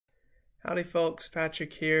Howdy folks,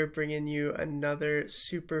 Patrick here bringing you another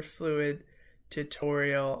Superfluid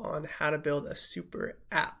tutorial on how to build a super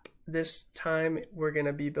app. This time we're going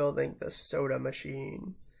to be building the soda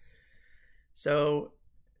machine. So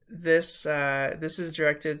this is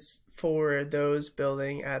directed for those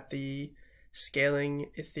building at the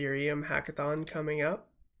Scaling Ethereum hackathon coming up.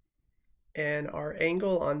 And our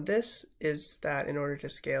angle on this is that in order to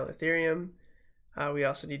scale Ethereum, we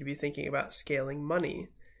also need to be thinking about scaling money.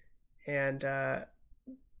 And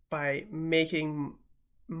by making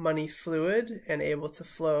money fluid and able to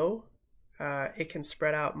flow, it can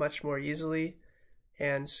spread out much more easily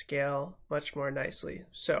and scale much more nicely.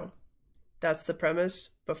 So that's the premise.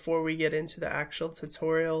 Before we get into the actual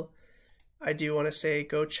tutorial, I do want to say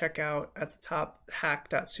go check out at the top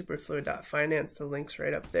hack.superfluid.finance. The link's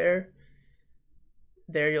right up there.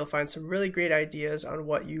 There you'll find some really great ideas on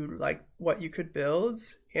what you could build,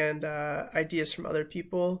 and ideas from other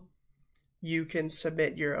people. You can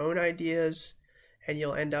submit your own ideas and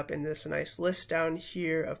you'll end up in this nice list down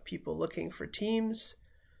here of people looking for teams.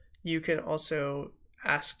 You can also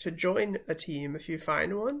ask to join a team if you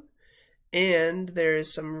find one. And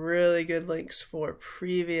there's some really good links for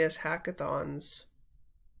previous hackathons,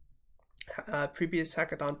 previous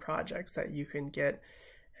hackathon projects that you can get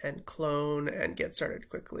and clone and get started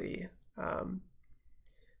quickly.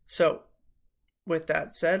 So with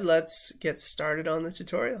that said, let's get started on the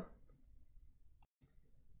tutorial.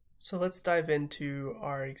 So let's dive into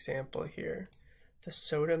our example here, the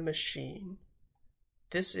soda machine.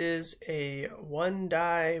 This is a one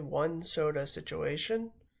die, one soda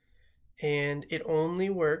situation, and it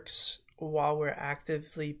only works while we're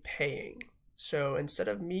actively paying. So instead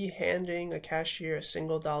of me handing a cashier a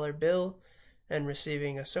single dollar bill and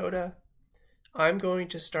receiving a soda, I'm going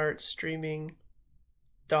to start streaming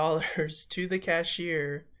dollars to the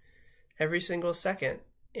cashier every single second.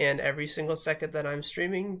 And every single second that I'm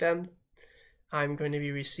streaming them, I'm going to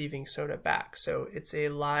be receiving soda back. So it's a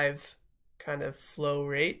live kind of flow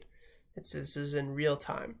rate. This is in real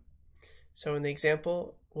time. So in the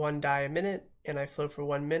example, 1 die a minute and I flow for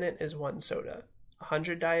 1 minute is 1 soda.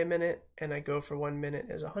 100 die a minute and I go for 1 minute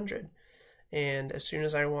is 100. And as soon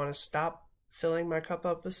as I want to stop filling my cup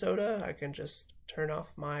up with soda, I can just turn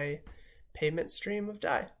off my payment stream of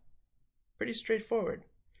die. Pretty straightforward.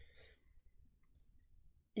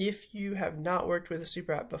 If you have not worked with a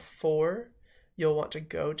super app before, you'll want to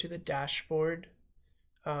go to the dashboard.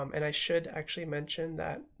 And I should actually mention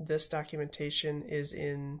that this documentation is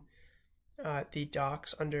in the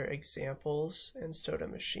docs under examples and soda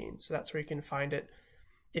machine. So that's where you can find it.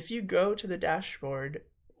 If you go to the dashboard,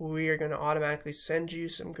 we are going to automatically send you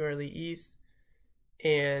some girly ETH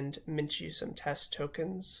and mint you some test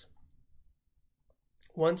tokens.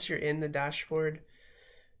 Once you're in the dashboard,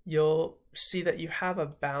 you'll see that you have a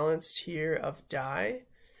balance here of die,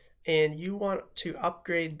 and you want to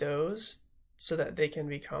upgrade those so that they can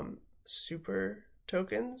become super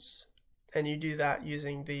tokens, and you do that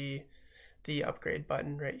using the upgrade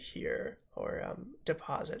button right here, or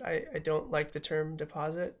deposit. I don't like the term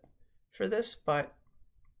deposit for this, but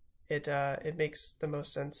it makes the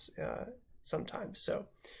most sense sometimes. So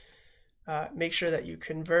make sure that you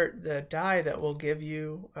convert the die that will give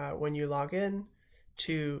you when you log in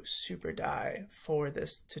to super die for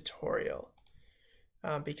this tutorial,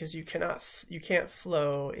 because you can't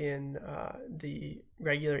flow in the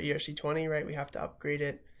regular ERC20, right? We have to upgrade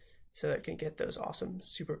it so that it can get those awesome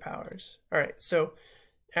superpowers. All right, so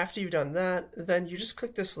after you've done that, then you just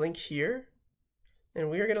click this link here, and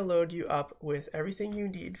we are going to load you up with everything you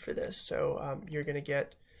need for this. So you're going to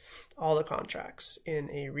get all the contracts in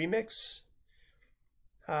a remix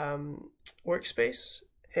workspace.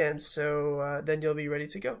 And so then you'll be ready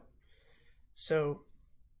to go. So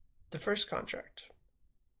the first contract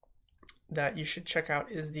that you should check out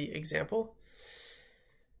is the example.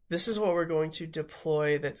 This is what we're going to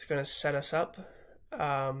deploy that's going to set us up.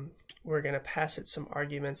 We're going to pass it some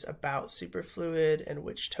arguments about Superfluid and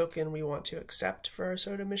which token we want to accept for our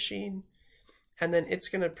soda machine. And then it's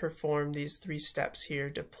going to perform these 3 steps here: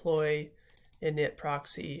 deploy, init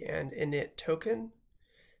proxy, and init token.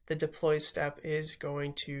 The deploy step is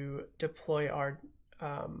going to deploy our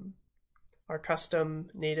custom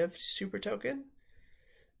native super token,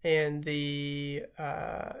 and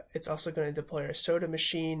it's also going to deploy our soda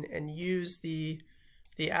machine and use the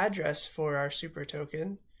address for our super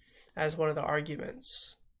token as one of the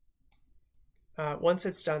arguments. Once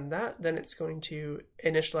it's done that, then it's going to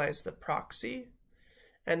initialize the proxy,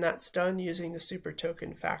 and that's done using the super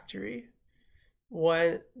token factory.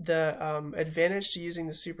 The advantage to using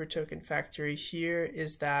the super token factory here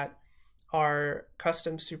is that our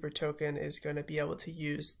custom super token is going to be able to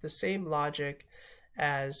use the same logic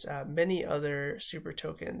as many other super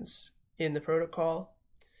tokens in the protocol.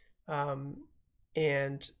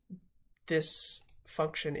 And this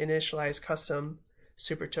function, initialize custom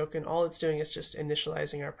super token, all it's doing is just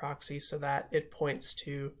initializing our proxy so that it points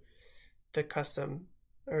to the custom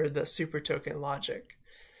or the super token logic.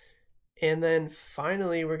 And then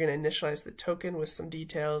finally, we're going to initialize the token with some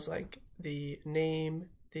details like the name,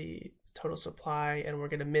 the total supply, and we're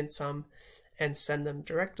going to mint some and send them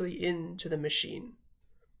directly into the machine.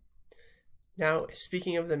 Now,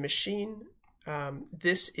 speaking of the machine,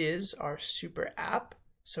 this is our super app.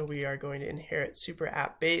 So we are going to inherit super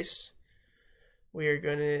app base. We are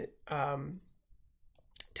going to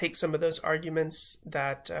take some of those arguments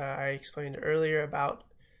that I explained earlier about,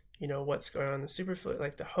 what's going on in the Superfluid,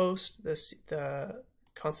 like the host, the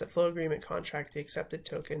constant flow agreement contract, the accepted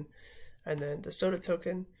token, and then the soda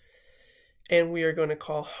token. And we are going to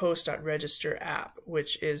call host.register_app,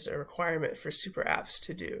 which is a requirement for super apps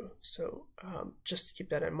to do. So just to keep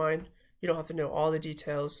that in mind, you don't have to know all the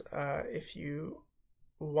details. If you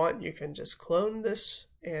want, you can just clone this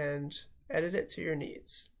and edit it to your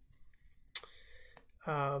needs.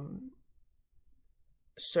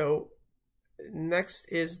 So next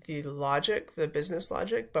is the logic, the business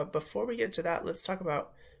logic. But before we get to that, let's talk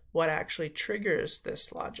about what actually triggers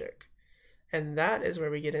this logic. And that is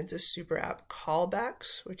where we get into super app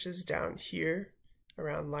callbacks, which is down here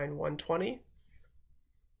around line 120.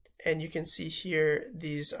 And you can see here,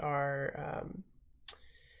 these are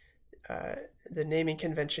the naming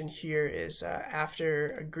convention here is after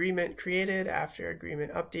agreement created, after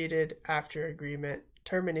agreement updated, after agreement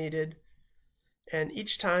terminated. And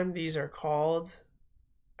each time these are called,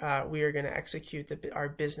 we are going to execute our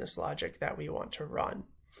business logic that we want to run.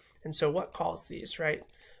 And so what calls these, right?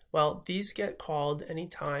 Well, these get called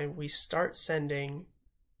anytime we start sending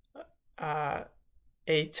a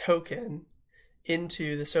token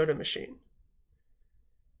into the soda machine.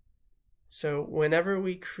 So whenever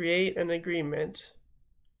we create an agreement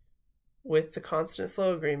with the constant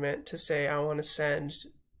flow agreement to say, I want to send,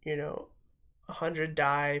 100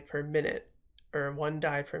 DAI per minute or 1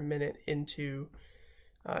 DAI per minute into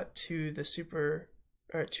to the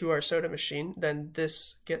to our soda machine, then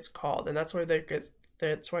this gets called, and that's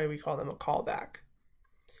why we call them a callback.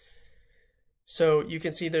 So you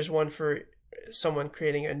can see there's one for someone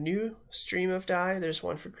creating a new stream of DAI, there's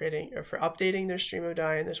one for updating their stream of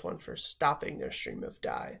DAI, and there's one for stopping their stream of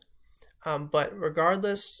DAI. But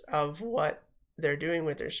regardless of what they're doing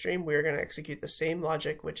with their stream, we're going to execute the same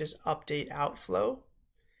logic, which is update outflow.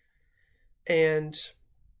 And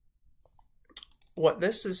what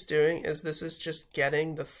this is doing is this is just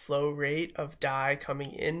getting the flow rate of DAI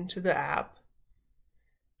coming into the app,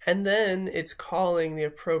 and then it's calling the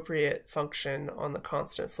appropriate function on the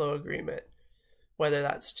constant flow agreement, whether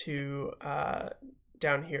that's to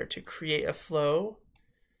down here to create a flow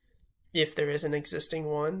if there is an existing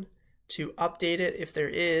one, to update it if there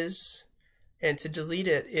is, and to delete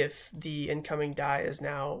it if the incoming DAI is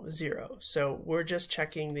now 0. So we're just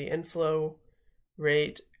checking the inflow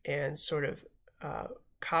rate and sort of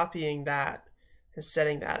copying that and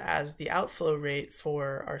setting that as the outflow rate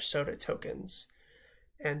for our soda tokens.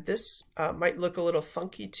 And this might look a little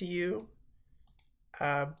funky to you,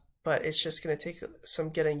 but it's just going to take some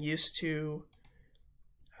getting used to.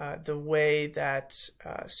 The way that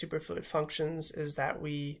Superfluid functions is that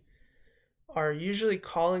we are usually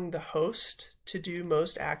calling the host to do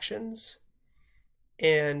most actions,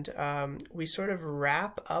 and we sort of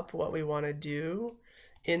wrap up what we want to do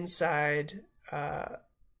inside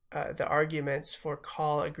the arguments for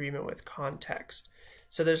call agreement with context.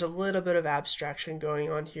 So there's a little bit of abstraction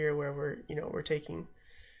going on here where we're taking,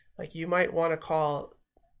 like, you might want to call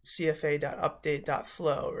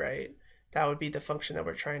cfa.update.flow, right? That would be the function that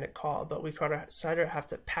we're trying to call, but we kind of have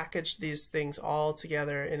to package these things all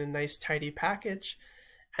together in a nice tidy package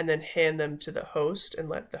and then hand them to the host and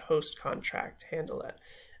let the host contract handle it.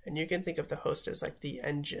 And you can think of the host as like the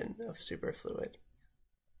engine of Superfluid.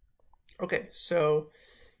 Okay, so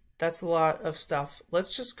that's a lot of stuff.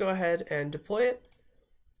 Let's just go ahead and deploy it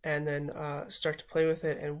and then start to play with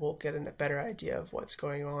it, and we'll get a better idea of what's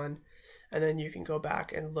going on. And then you can go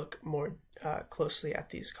back and look more closely at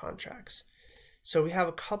these contracts. So we have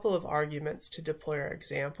a couple of arguments to deploy our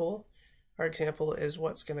example. Our example is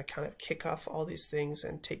what's going to kind of kick off all these things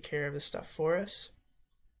and take care of this stuff for us.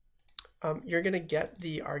 You're going to get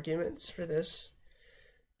the arguments for this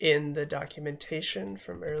in the documentation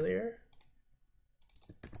from earlier.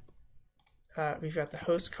 We've got the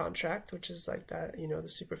host contract, which is like that, the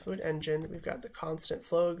Superfluid engine. We've got the constant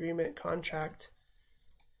flow agreement contract.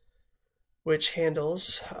 which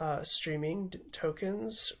handles streaming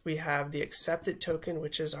tokens. We have the accepted token,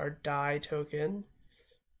 which is our DAI token,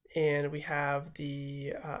 and we have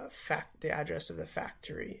the address of the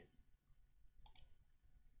factory,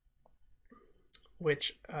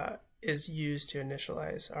 which is used to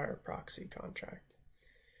initialize our proxy contract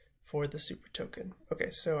for the super token. Okay,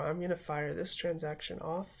 so I'm going to fire this transaction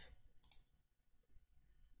off.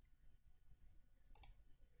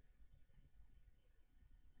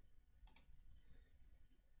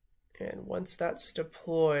 And once that's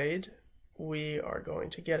deployed, we are going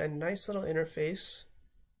to get a nice little interface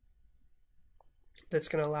that's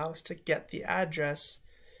going to allow us to get the address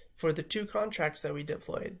for the two contracts that we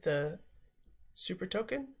deployed, the super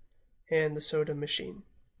token and the soda machine.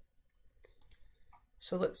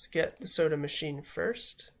 So let's get the soda machine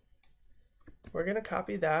first. We're going to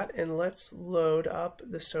copy that and let's load up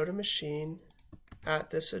the soda machine at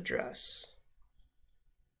this address.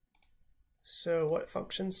 So what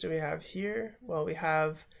functions do we have here? Well, we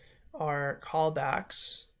have our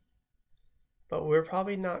callbacks, but we're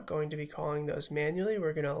probably not going to be calling those manually.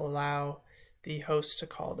 We're going to allow the host to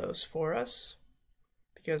call those for us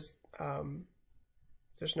because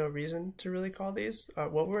there's no reason to really call these.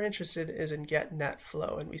 What we're interested in is in get net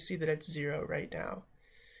flow, and we see that it's 0 right now.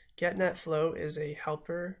 Get net flow is a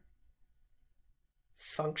helper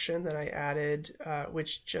function that I added,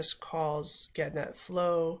 which just calls get net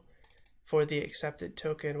flow for the accepted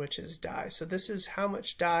token, which is DAI. So this is how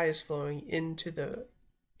much DAI is flowing into the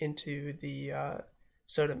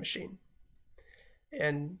soda machine.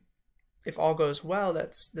 And if all goes well,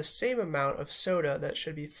 that's the same amount of soda that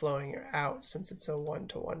should be flowing out since it's a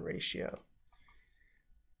 1-to-1 ratio.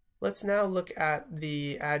 Let's now look at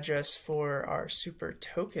the address for our super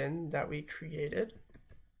token that we created.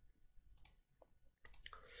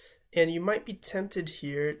 And you might be tempted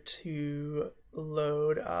here to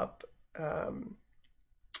load up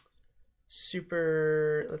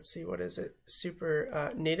let's see, what is it?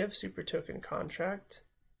 Native super token contract.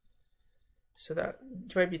 So that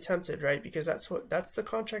you might be tempted, right? Because that's the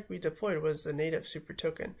contract we deployed, was the native super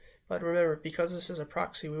token. But remember, because this is a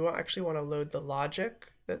proxy, we actually want to load the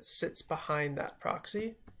logic that sits behind that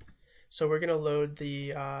proxy. So we're going to load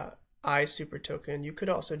the I super token. You could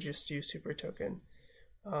also just do super token,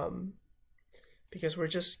 because we're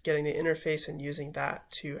just getting the interface and using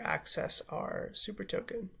that to access our super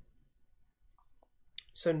token.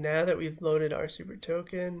 So now that we've loaded our super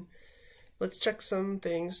token, let's check some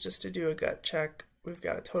things just to do a gut check. We've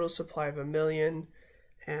got a total supply of 1 million,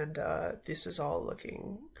 and this is all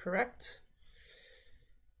looking correct.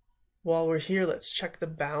 While we're here, let's check the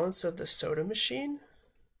balance of the soda machine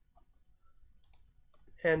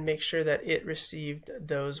and make sure that it received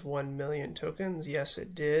those 1 million tokens. Yes,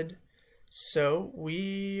 it did. So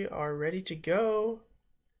we are ready to go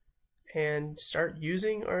and start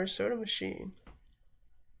using our soda machine.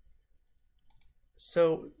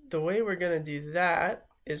 So the way we're going to do that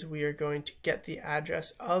is we are going to get the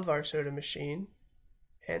address of our soda machine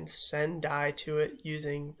and send DAI to it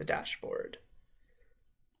using the dashboard.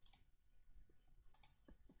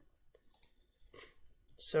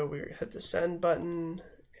 So we hit the send button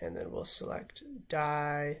and then we'll select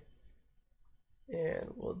DAI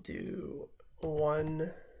and we'll do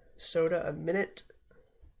 1 soda a minute.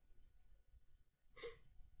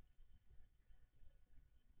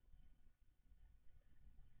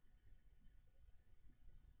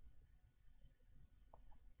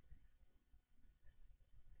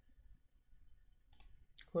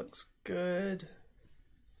 Looks good.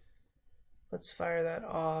 Let's fire that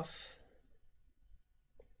off.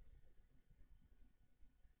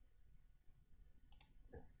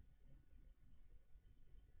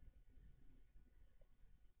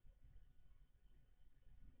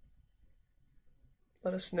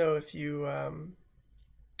 Let us know if you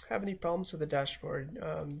have any problems with the dashboard.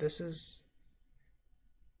 This is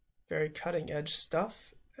very cutting edge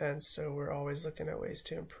stuff, and so we're always looking at ways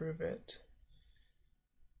to improve it.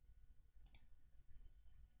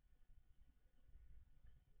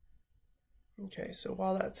 Okay, so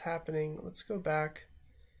while that's happening, let's go back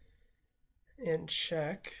and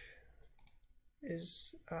check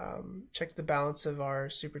the balance of our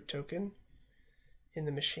super token in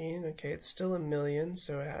the machine. Okay, it's still 1 million,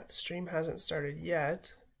 so that stream hasn't started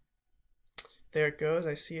yet. There it goes,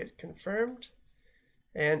 I see it confirmed.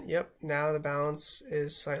 And yep, now the balance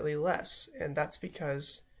is slightly less, and that's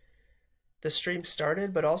because the stream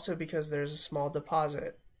started, but also because there's a small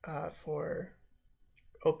deposit for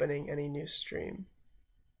opening any new stream.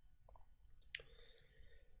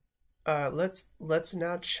 Let's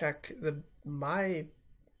now check my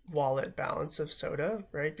wallet balance of soda,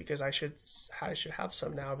 right? Because I should have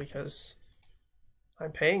some now because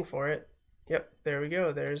I'm paying for it. Yep, there we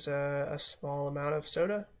go. There's a small amount of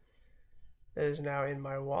soda that is now in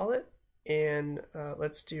my wallet. And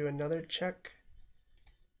let's do another check.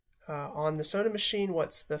 On the soda machine,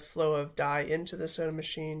 what's the flow of dye into the soda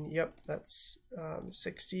machine? Yep, that's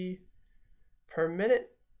 60 per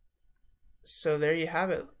minute. So there you have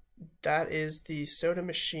it. That is the soda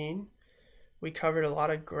machine. We covered a lot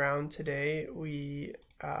of ground today. We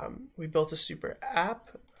built a super app,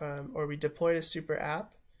 or we deployed a super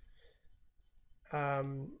app.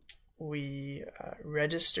 We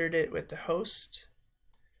registered it with the host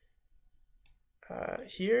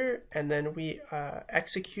here, and then we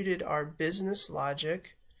executed our business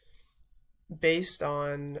logic based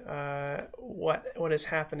on what is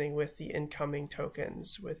happening with the incoming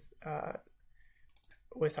tokens with our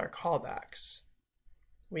callbacks.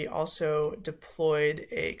 We also deployed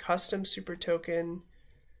a custom super token,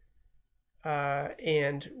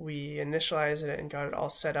 and we initialized it and got it all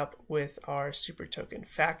set up with our super token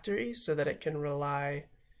factory so that it can rely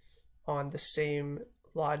on the same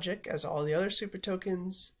logic as all the other super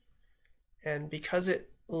tokens. And because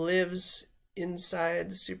it lives inside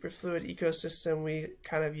the Superfluid ecosystem, we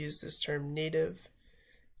kind of use this term native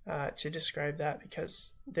to describe that,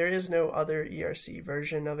 because there is no other ERC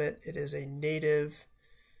version of it. It is a native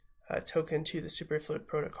token to the Superfluid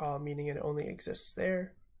protocol, meaning it only exists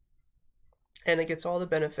there. And it gets all the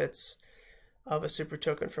benefits of a super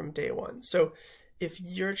token from day one. So if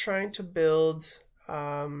you're trying to build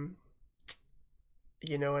an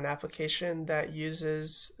application that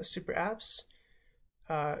uses super apps,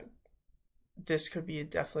 this could be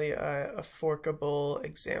definitely a forkable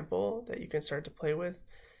example that you can start to play with.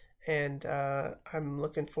 And I'm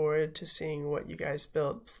looking forward to seeing what you guys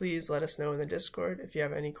build. Please let us know in the Discord if you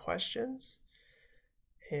have any questions.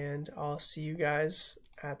 And I'll see you guys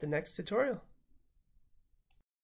at the next tutorial.